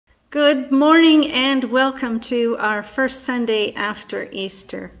Good morning and welcome to our first Sunday after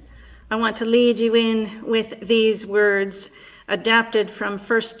Easter. I want to lead you in with these words adapted from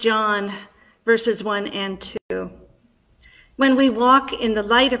 1 John verses 1 and 2. When we walk in the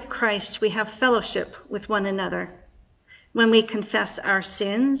light of Christ, we have fellowship with one another. When we confess our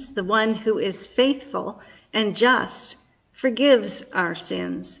sins, the one who is faithful and just forgives our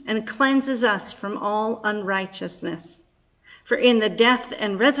sins and cleanses us from all unrighteousness. For in the death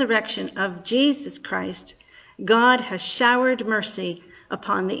and resurrection of Jesus Christ, God has showered mercy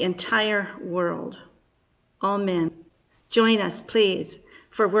upon the entire world. Amen. Join us, please,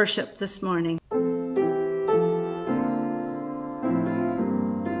 for worship this morning.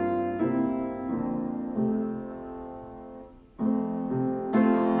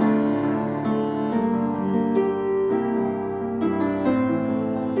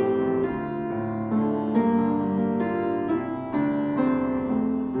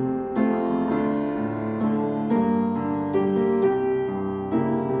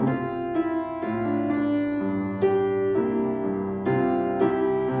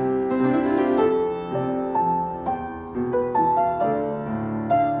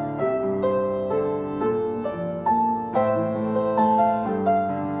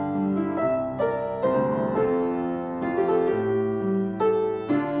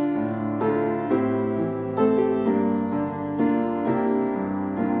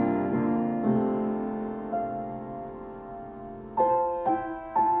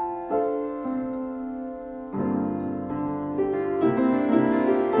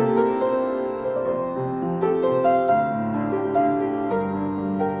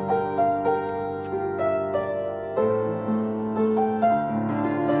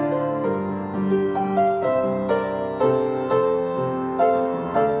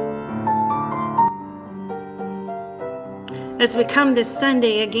 As we come this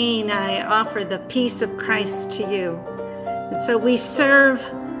Sunday again, I offer the peace of Christ to you. And so we serve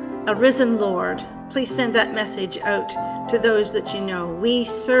a risen Lord. Please send that message out to those that you know. We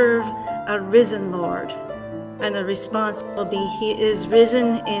serve a risen Lord. And the response will be, He is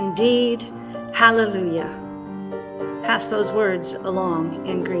risen indeed. Hallelujah. Pass those words along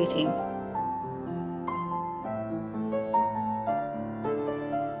in greeting.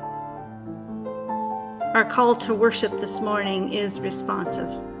 Our call to worship this morning is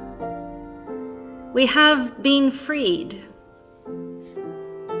responsive. We have been freed.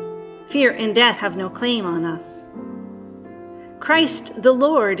 Fear and death have no claim on us. Christ the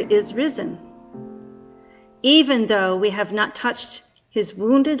Lord is risen. Even though we have not touched his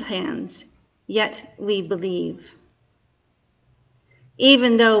wounded hands, yet we believe.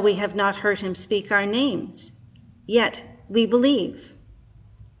 Even though we have not heard him speak our names, yet we believe.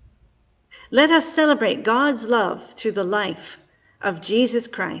 Let us celebrate God's love through the life of Jesus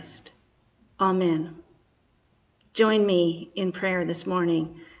Christ. Amen. Join me in prayer this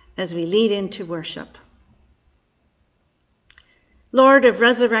morning as we lead into worship. Lord of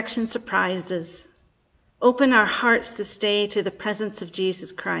resurrection surprises, open our hearts this day to the presence of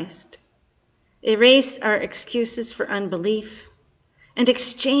Jesus Christ. Erase our excuses for unbelief and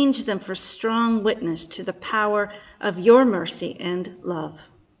exchange them for strong witness to the power of your mercy and love.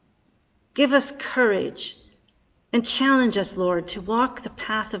 Give us courage and challenge us, Lord, to walk the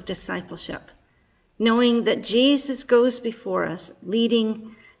path of discipleship, knowing that Jesus goes before us,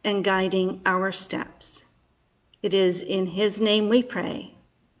 leading and guiding our steps. It is in his name we pray.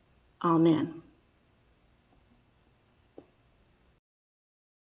 Amen.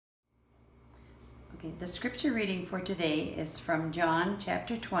 Okay, the scripture reading for today is from John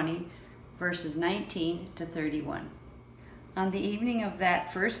chapter 20, verses 19 to 31. On the evening of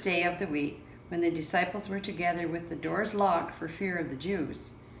that first day of the week, when the disciples were together with the doors locked for fear of the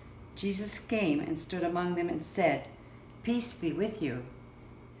Jews, Jesus came and stood among them and said, "Peace be with you."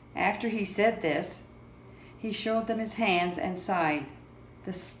 After he said this, he showed them his hands and side.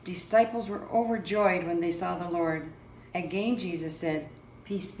 The disciples were overjoyed when they saw the Lord. Again Jesus said,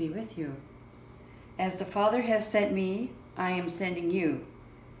 "Peace be with you. As the Father has sent me, I am sending you."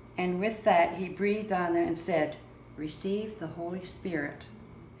 And with that he breathed on them and said, "Receive the Holy Spirit.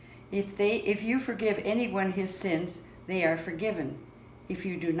 If you forgive anyone his sins, they are forgiven. If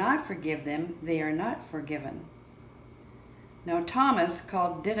you do not forgive them, they are not forgiven." Now Thomas,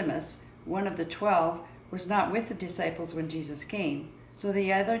 called Didymus, one of the 12, was not with the disciples when Jesus came. So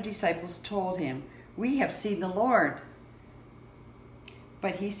the other disciples told him, "We have seen the Lord."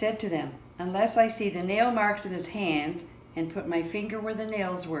 But he said to them, "Unless I see the nail marks in his hands, and put my finger where the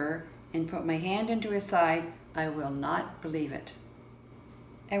nails were, and put my hand into his side, I will not believe it."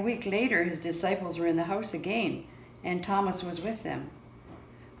 A week later, his disciples were in the house again, and Thomas was with them.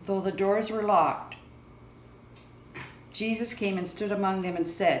 though the doors were locked. Jesus came and stood among them and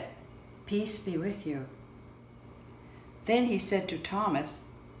said, "Peace be with you." Then he said to Thomas,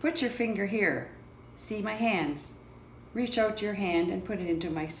 "Put your finger here. See my hands. Reach out your hand and put it into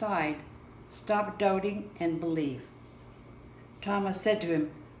my side. Stop doubting and believe." Thomas said to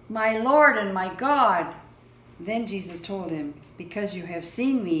him, "My Lord and my God." Then Jesus told him, "Because you have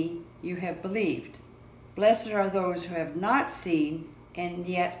seen me, you have believed. Blessed are those who have not seen and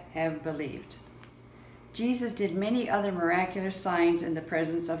yet have believed." Jesus did many other miraculous signs in the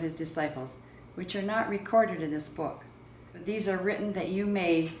presence of his disciples, which are not recorded in this book. But these are written that you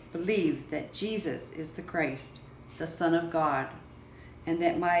may believe that Jesus is the Christ, the Son of God, and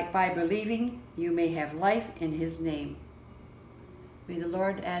that by believing you may have life in his name. May the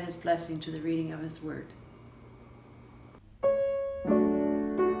Lord add his blessing to the reading of his word.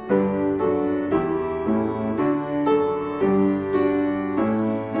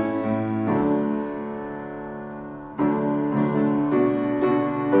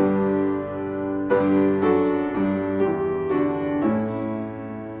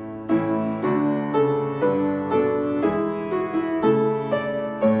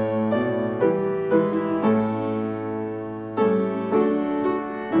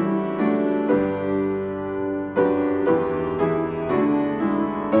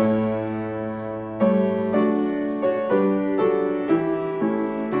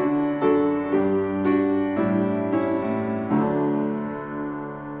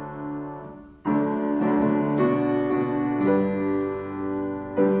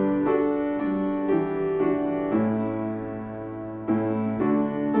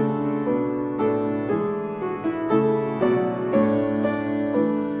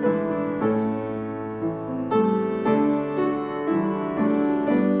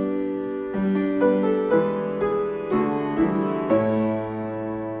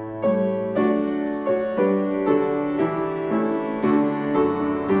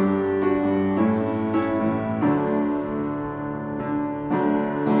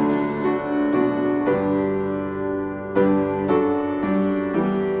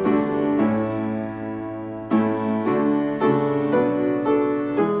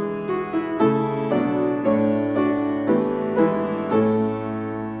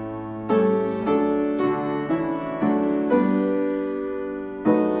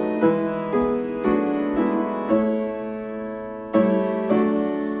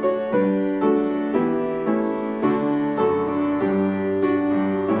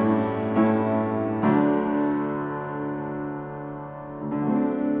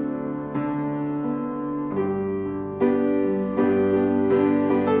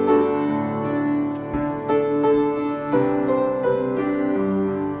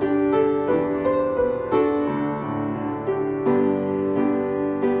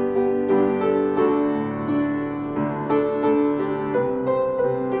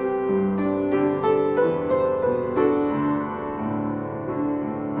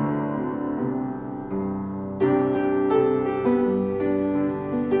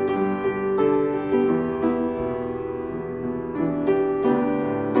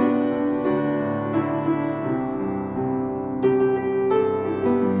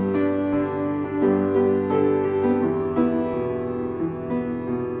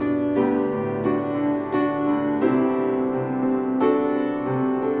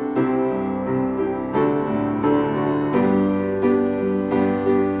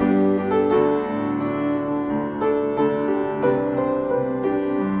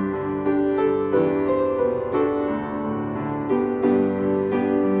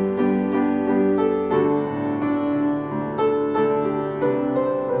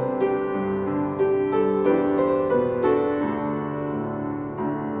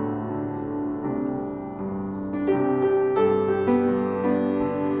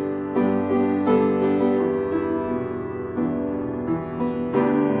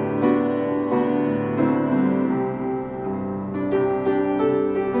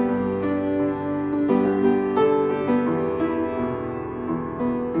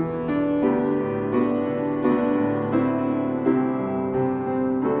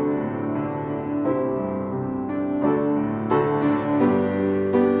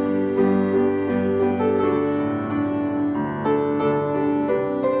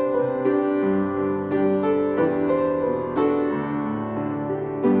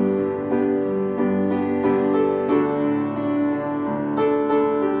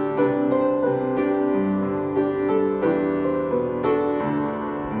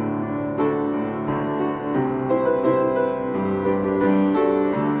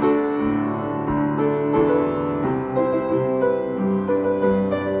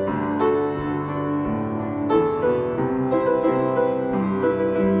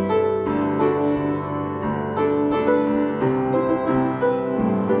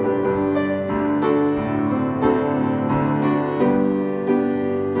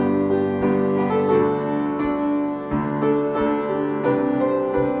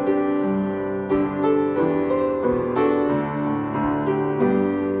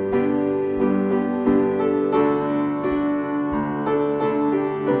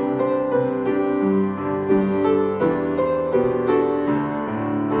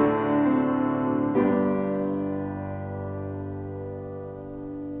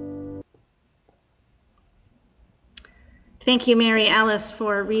 Thank you, Mary Alice,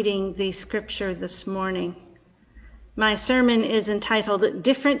 for reading the scripture this morning. My sermon is entitled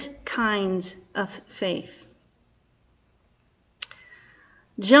Different Kinds of Faith.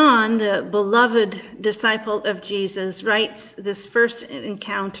 John, the beloved disciple of Jesus, writes this first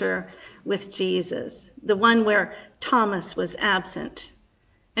encounter with Jesus, the one where Thomas was absent.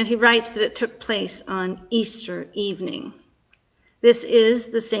 And he writes that it took place on Easter evening. This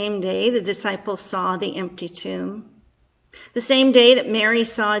is the same day the disciples saw the empty tomb, the same day that Mary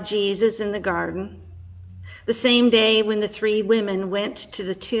saw Jesus in the garden, the same day when the three women went to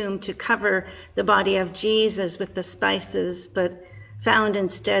the tomb to cover the body of Jesus with the spices, but found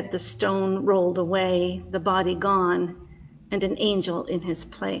instead the stone rolled away, the body gone, and an angel in his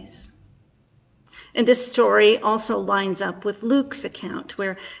place. And this story also lines up with Luke's account,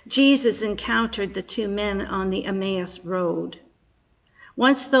 where Jesus encountered the two men on the Emmaus road.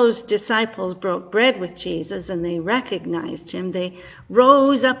 Once those disciples broke bread with Jesus and they recognized him, they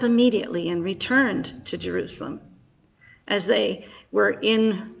rose up immediately and returned to Jerusalem. As they were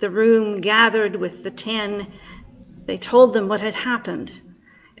in the room gathered with the 10, they told them what had happened.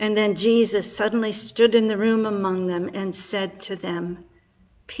 And then Jesus suddenly stood in the room among them and said to them,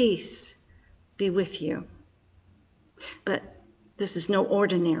 "Peace be with you." But this is no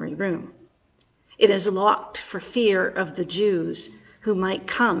ordinary room. It is locked for fear of the Jews who might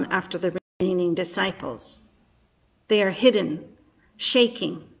come after the remaining disciples. They are hidden,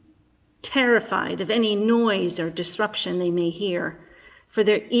 shaking, terrified of any noise or disruption they may hear, for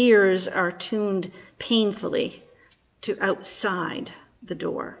their ears are tuned painfully to outside the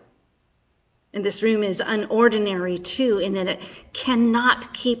door. And this room is unordinary too, in that it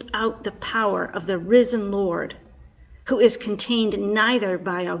cannot keep out the power of the risen Lord, who is contained neither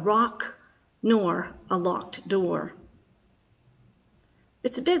by a rock nor a locked door.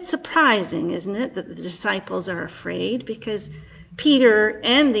 It's a bit surprising, isn't it, that the disciples are afraid, because Peter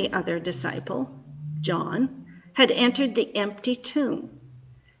and the other disciple, John, had entered the empty tomb,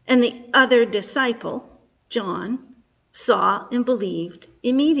 and the other disciple, John, saw and believed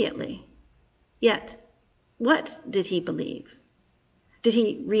immediately. Yet, what did he believe? Did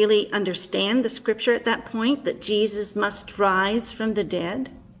he really understand the scripture at that point, that Jesus must rise from the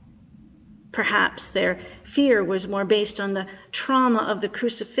dead? Perhaps their fear was more based on the trauma of the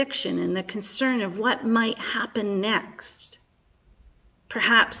crucifixion and the concern of what might happen next.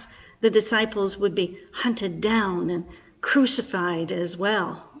 Perhaps the disciples would be hunted down and crucified as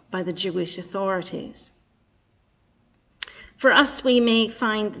well by the Jewish authorities. For us, we may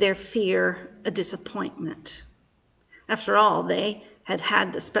find their fear a disappointment. After all, they had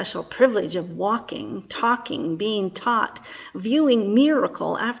had the special privilege of walking, talking, being taught, viewing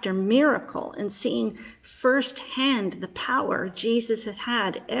miracle after miracle, and seeing firsthand the power Jesus had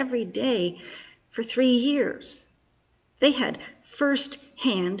had every day for 3 years. They had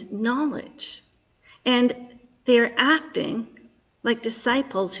firsthand knowledge, and they are acting like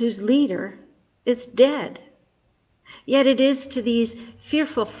disciples whose leader is dead. Yet it is to these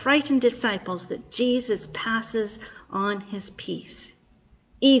fearful, frightened disciples that Jesus passes on his peace,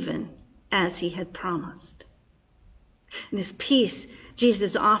 even as he had promised. This peace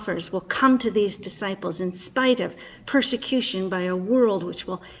Jesus offers will come to these disciples in spite of persecution by a world which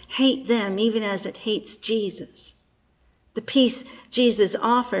will hate them even as it hates Jesus. The peace Jesus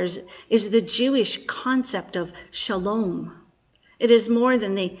offers is the Jewish concept of shalom. It is more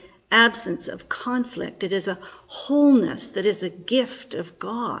than the absence of conflict. It is a wholeness that is a gift of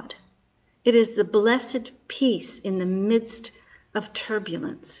God. It is the blessed peace in the midst of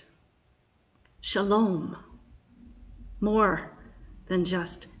turbulence. Shalom, more than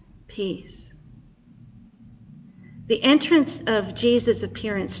just peace. The entrance of Jesus'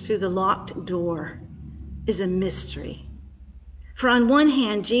 appearance through the locked door is a mystery. For on one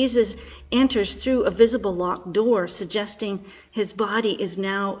hand, Jesus enters through a visible locked door, suggesting his body is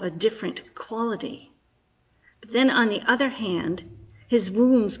now a different quality. But then on the other hand, his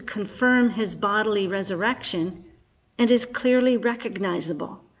wounds confirm his bodily resurrection and is clearly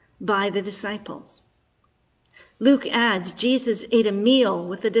recognizable by the disciples. Luke adds, Jesus ate a meal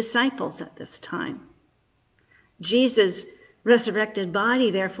with the disciples at this time. Jesus' resurrected body,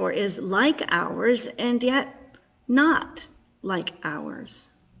 therefore, is like ours and yet not like ours.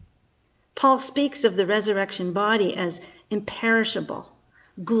 Paul speaks of the resurrection body as imperishable,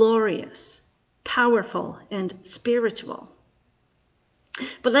 glorious, powerful, and spiritual.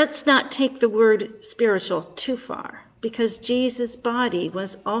 But let's not take the word spiritual too far, because Jesus' body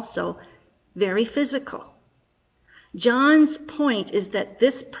was also very physical. John's point is that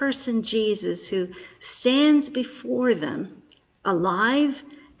this person, Jesus, who stands before them alive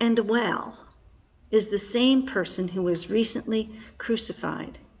and well, is the same person who was recently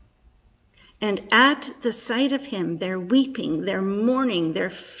crucified. And at the sight of him, their weeping, their mourning, their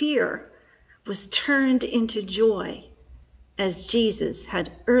fear was turned into joy, as Jesus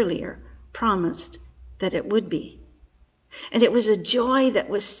had earlier promised that it would be. And it was a joy that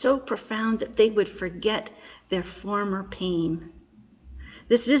was so profound that they would forget their former pain.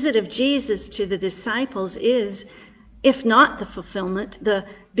 This visit of Jesus to the disciples is, if not the fulfillment, the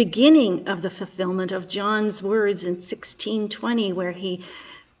beginning of the fulfillment of John's words in 16:20, where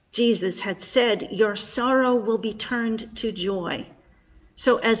Jesus had said, "Your sorrow will be turned to joy."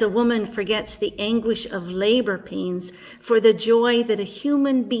 So as a woman forgets the anguish of labor pains for the joy that a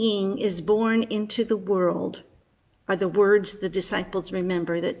human being is born into the world, are the words the disciples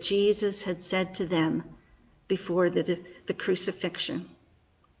remember that Jesus had said to them before the crucifixion.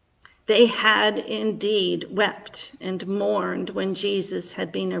 They had indeed wept and mourned when Jesus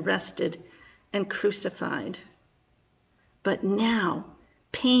had been arrested and crucified. But now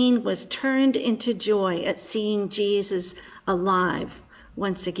pain was turned into joy at seeing Jesus alive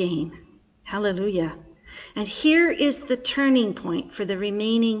once again. Hallelujah. And here is the turning point for the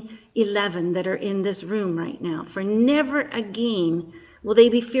remaining 11 that are in this room right now. For never again will they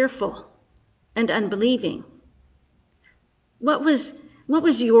be fearful and unbelieving. What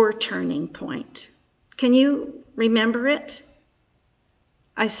was your turning point? Can you remember it?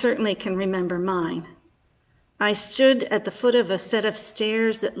 I certainly can remember mine. I stood at the foot of a set of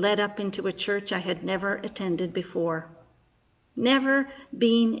stairs that led up into a church I had never attended before. Never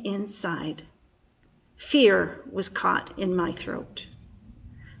been inside. Fear was caught in my throat.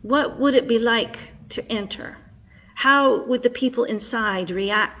 What would it be like to enter? How would the people inside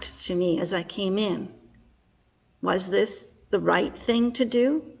react to me as I came in? Was this the right thing to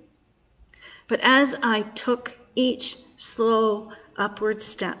do? But as I took each slow upward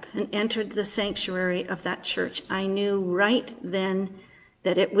step and entered the sanctuary of that church, I knew right then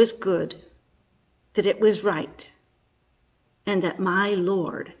that it was good, that it was right, and that my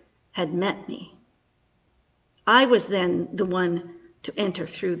Lord had met me. I was then the one to enter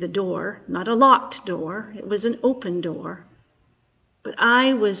through the door, not a locked door, it was an open door. But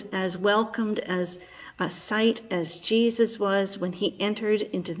I was as welcomed as a sight as Jesus was when he entered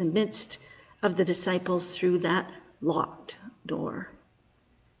into the midst of the disciples through that locked door.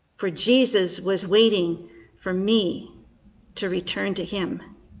 For Jesus was waiting for me to return to him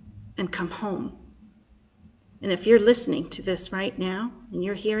and come home. And if you're listening to this right now and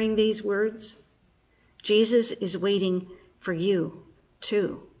you're hearing these words, Jesus is waiting for you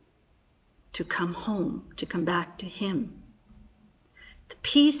too, to come home, to come back to him. The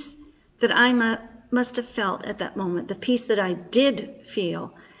peace that I must have felt at that moment, the peace that I did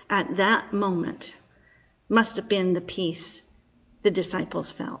feel at that moment, must have been the peace the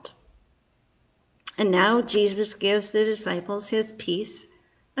disciples felt. And now Jesus gives the disciples his peace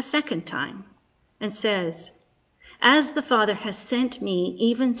a second time and says, "As the Father has sent me,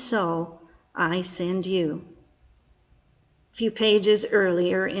 even so I send you." A few pages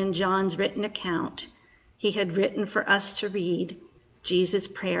earlier in John's written account, he had written for us to read Jesus'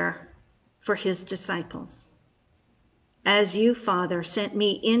 prayer for his disciples. "As you, Father, sent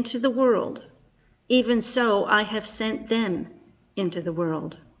me into the world, even so I have sent them into the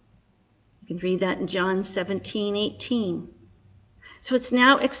world." You can read that in John 17:18. So it's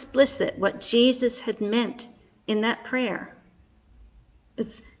now explicit what Jesus had meant in that prayer.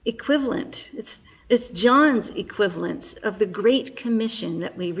 It's equivalent. It's John's equivalence of the Great Commission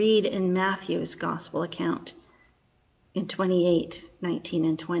that we read in Matthew's gospel account in 28:19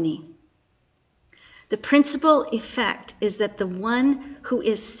 and 20. The principal effect is that the one who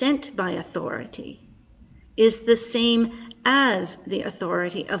is sent by authority is the same as the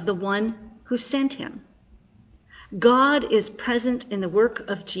authority of the one who sent him. God is present in the work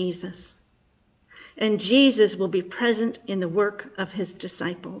of Jesus, and Jesus will be present in the work of his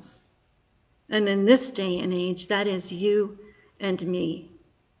disciples. And in this day and age, that is you and me.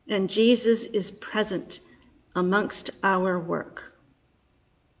 And Jesus is present amongst our work.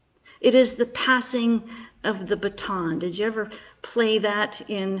 It is the passing of the baton. Did you ever play that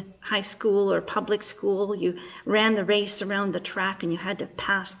in high school or public school? You ran the race around the track and you had to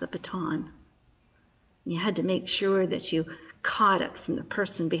pass the baton. You had to make sure that you caught it from the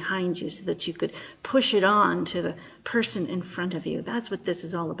person behind you so that you could push it on to the person in front of you. That's what this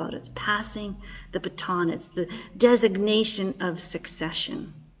is all about. It's passing the baton. It's the designation of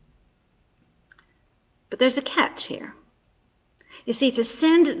succession. But there's a catch here. You see, to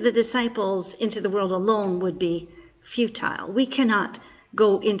send the disciples into the world alone would be futile. We cannot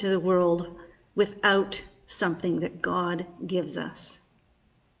go into the world without something that God gives us.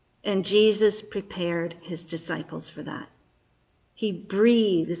 And Jesus prepared his disciples for that. He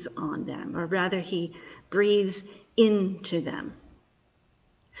breathes on them, or rather he breathes into them.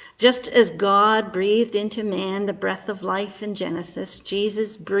 Just as God breathed into man the breath of life in Genesis,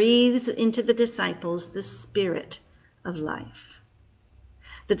 Jesus breathes into the disciples the spirit of life.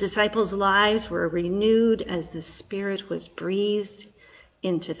 The disciples' lives were renewed as the Spirit was breathed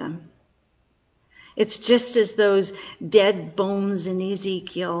into them. It's just as those dead bones in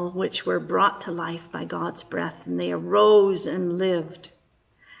Ezekiel, which were brought to life by God's breath, and they arose and lived.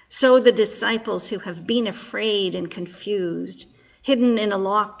 So the disciples who have been afraid and confused, hidden in a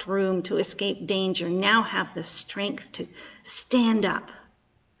locked room to escape danger, now have the strength to stand up,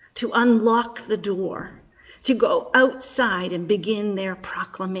 to unlock the door, to go outside and begin their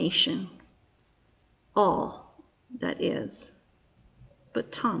proclamation. All that is.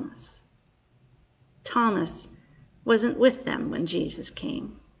 But Thomas wasn't with them when Jesus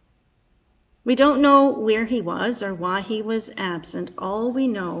came. We don't know where he was or why he was absent. All we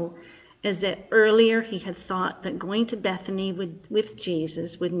know is that earlier he had thought that going to Bethany with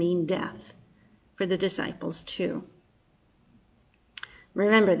Jesus would mean death for the disciples too.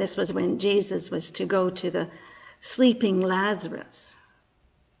 Remember, this was when Jesus was to go to the sleeping Lazarus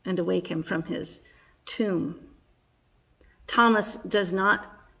and awake him from his tomb. Thomas does not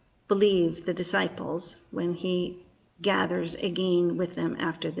believe the disciples when he gathers again with them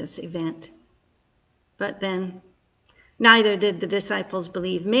after this event. But then neither did the disciples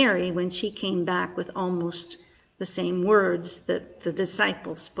believe Mary when she came back with almost the same words that the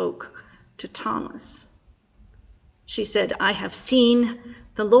disciple spoke to Thomas. She said, "I have seen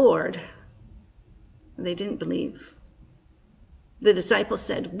the Lord." They didn't believe. The disciples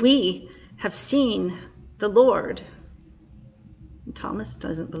said, "We have seen the Lord." And Thomas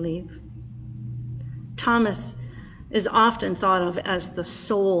doesn't believe. Thomas is often thought of as the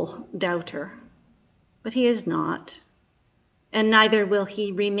sole doubter, but he is not, and neither will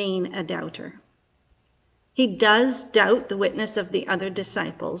he remain a doubter. He does doubt the witness of the other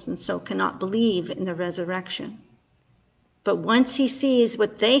disciples and so cannot believe in the resurrection. But once he sees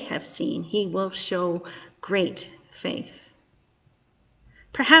what they have seen, he will show great faith.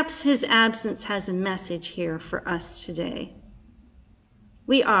 Perhaps his absence has a message here for us today.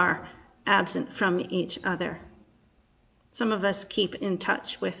 We are absent from each other. Some of us keep in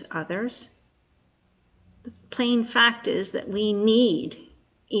touch with others. The plain fact is that we need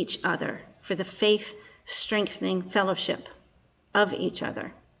each other for the faith-strengthening fellowship of each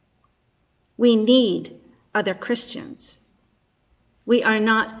other. We need other Christians. We are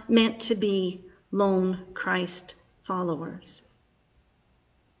not meant to be lone Christ followers.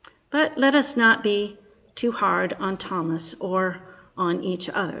 But let us not be too hard on Thomas or on each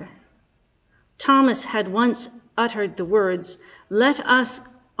other. Thomas had once uttered the words, "Let us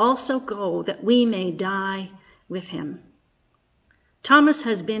also go that we may die with him." Thomas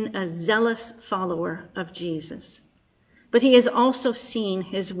has been a zealous follower of Jesus, but he has also seen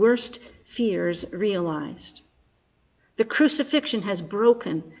his worst fears realized. The crucifixion has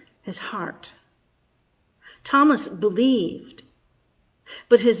broken his heart. Thomas believed,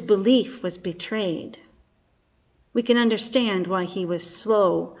 but his belief was betrayed. We can understand why he was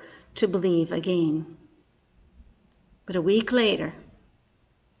slow to believe again. But a week later,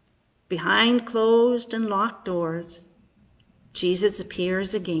 behind closed and locked doors, Jesus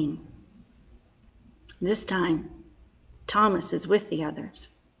appears again. This time, Thomas is with the others.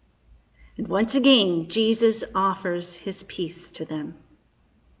 And once again, Jesus offers his peace to them.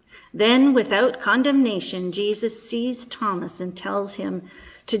 Then, without condemnation, Jesus sees Thomas and tells him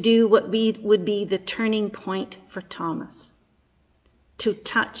to do what would be the turning point for Thomas, to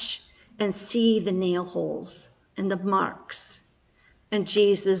touch and see the nail holes and the marks. And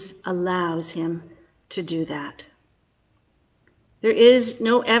Jesus allows him to do that. There is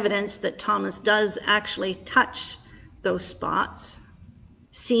no evidence that Thomas does actually touch those spots.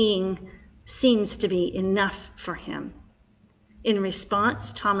 Seeing seems to be enough for him. In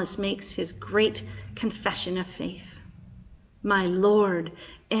response, Thomas makes his great confession of faith. "My Lord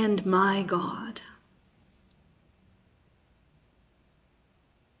and my God."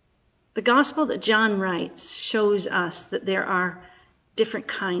 The gospel that John writes shows us that there are different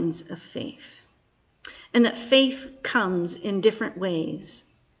kinds of faith, and that faith comes in different ways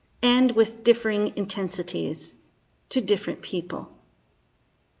and with differing intensities to different people.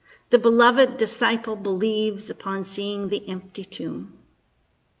 The beloved disciple believes upon seeing the empty tomb.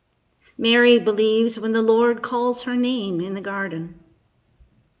 Mary believes when the Lord calls her name in the garden.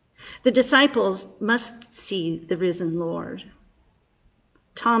 The disciples must see the risen Lord.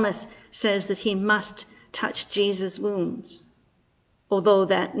 Thomas says that he must touch Jesus' wounds. although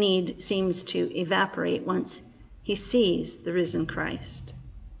that need seems to evaporate once he sees the risen Christ.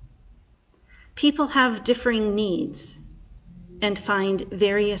 People have differing needs and find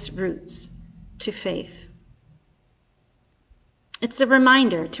various routes to faith. It's a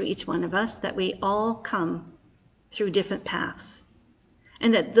reminder to each one of us that we all come through different paths,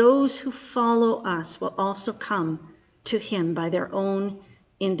 and that those who follow us will also come to him by their own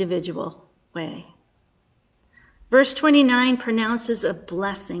individual way. Verse 29 pronounces a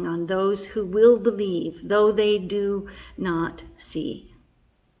blessing on those who will believe, though they do not see,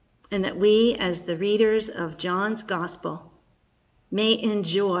 and that we, as the readers of John's gospel, may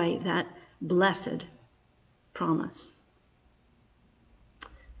enjoy that blessed promise.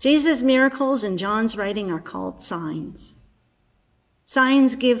 Jesus' miracles in John's writing are called signs.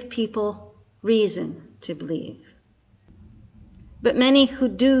 Signs give people reason to believe. But many who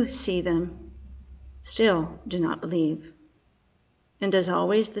do see them still do not believe. And as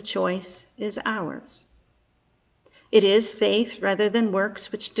always, the choice is ours. It is faith rather than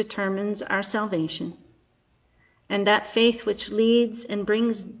works which determines our salvation. And that faith which leads and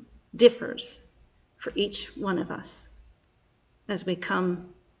brings differs for each one of us as we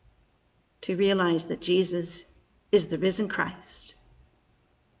come to realize that Jesus is the risen Christ.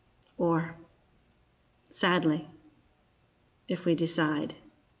 Or, sadly, if we decide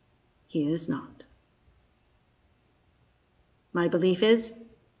he is not. My belief is,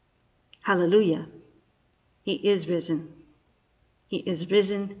 hallelujah, he is risen. He is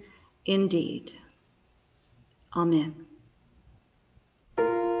risen indeed. Amen.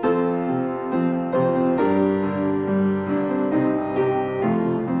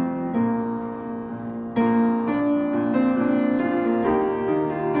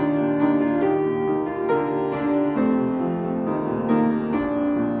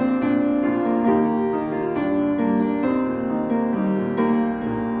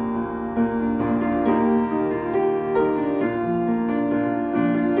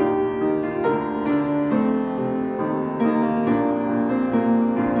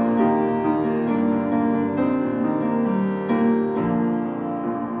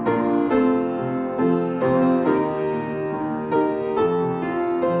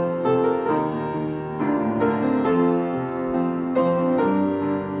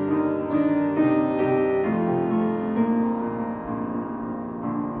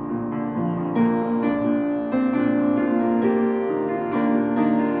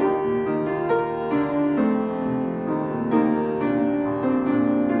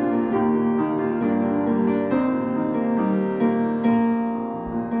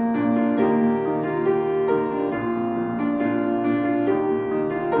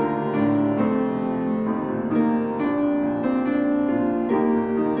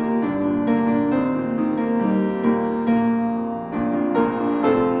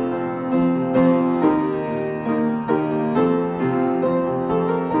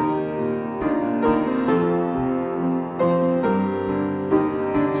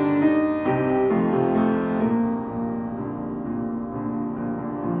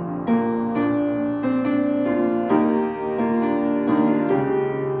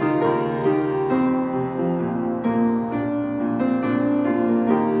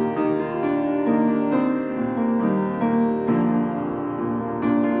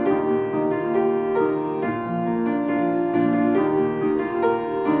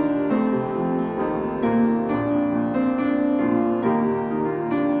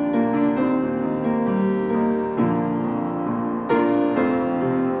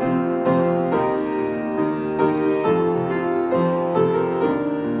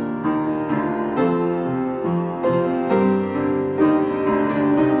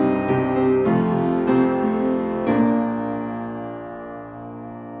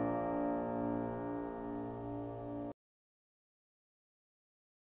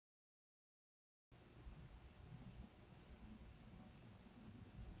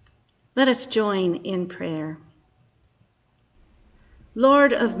 Let us join in prayer.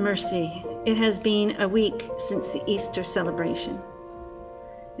 Lord of mercy, it has been a week since the Easter celebration.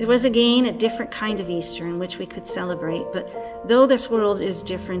 It was again a different kind of Easter in which we could celebrate, but though this world is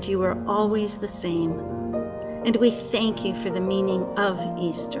different, you are always the same. And we thank you for the meaning of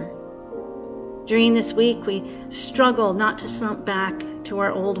Easter. During this week, we struggle not to slump back to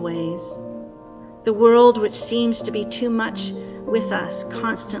our old ways. The world, which seems to be too much with us,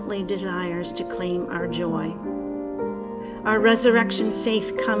 constantly desires to claim our joy. Our resurrection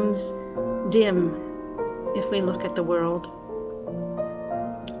faith comes dim if we look at the world.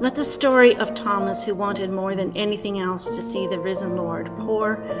 Let the story of Thomas, who wanted more than anything else to see the risen Lord,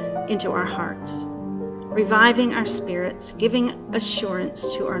 pour into our hearts. reviving our spirits, giving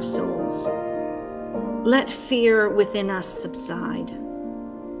assurance to our souls. Let fear within us subside.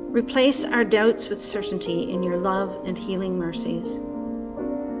 Replace our doubts with certainty in your love and healing mercies.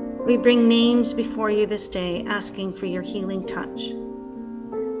 We bring names before you this day, asking for your healing touch.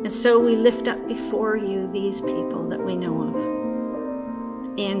 And so we lift up before you these people that we know of: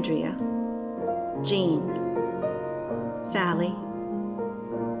 Andrea, Jean, Sally,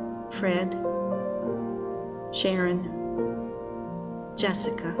 Fred, Sharon,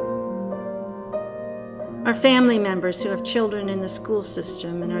 Jessica. Our family members who have children in the school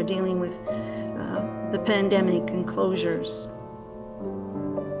system and are dealing with the pandemic and closures.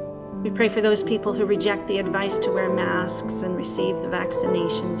 We pray for those people who reject the advice to wear masks and receive the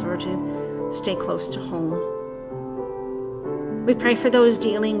vaccinations or to stay close to home. We pray for those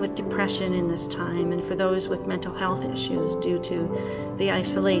dealing with depression in this time and for those with mental health issues due to the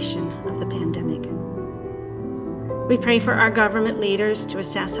isolation of the pandemic. We pray for our government leaders to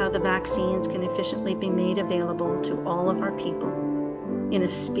assess how the vaccines can efficiently be made available to all of our people in a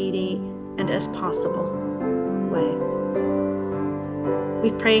speedy and as possible way.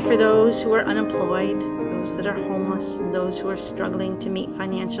 We pray for those who are unemployed, those that are homeless, and those who are struggling to meet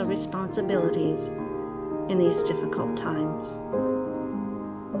financial responsibilities in these difficult times.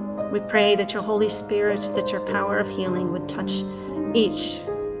 We pray that your Holy Spirit, that your power of healing would touch each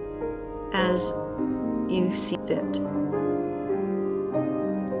as you see fit.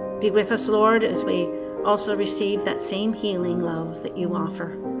 Be with us, Lord, as we also receive that same healing love that you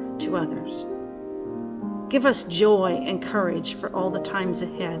offer to others. Give us joy and courage for all the times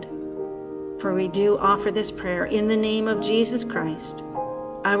ahead, for we do offer this prayer in the name of Jesus Christ,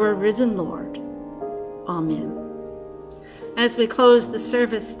 our risen Lord. Amen. As we close the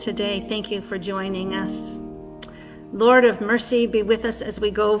service today, thank you for joining us. Lord of mercy, be with us as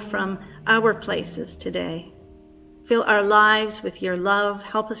we go from our places today. Fill our lives with your love.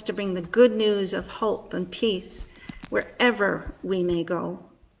 Help us to bring the good news of hope and peace wherever we may go.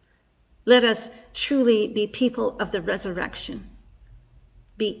 Let us truly be people of the resurrection.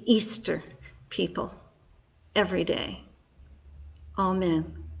 Be Easter people every day.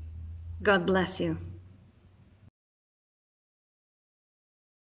 Amen. God bless you.